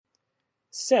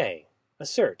Say,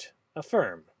 assert,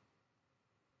 affirm.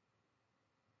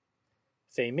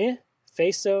 Fais-mi,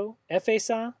 fais-so, fais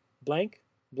ça, blank,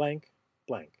 blank,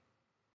 blank.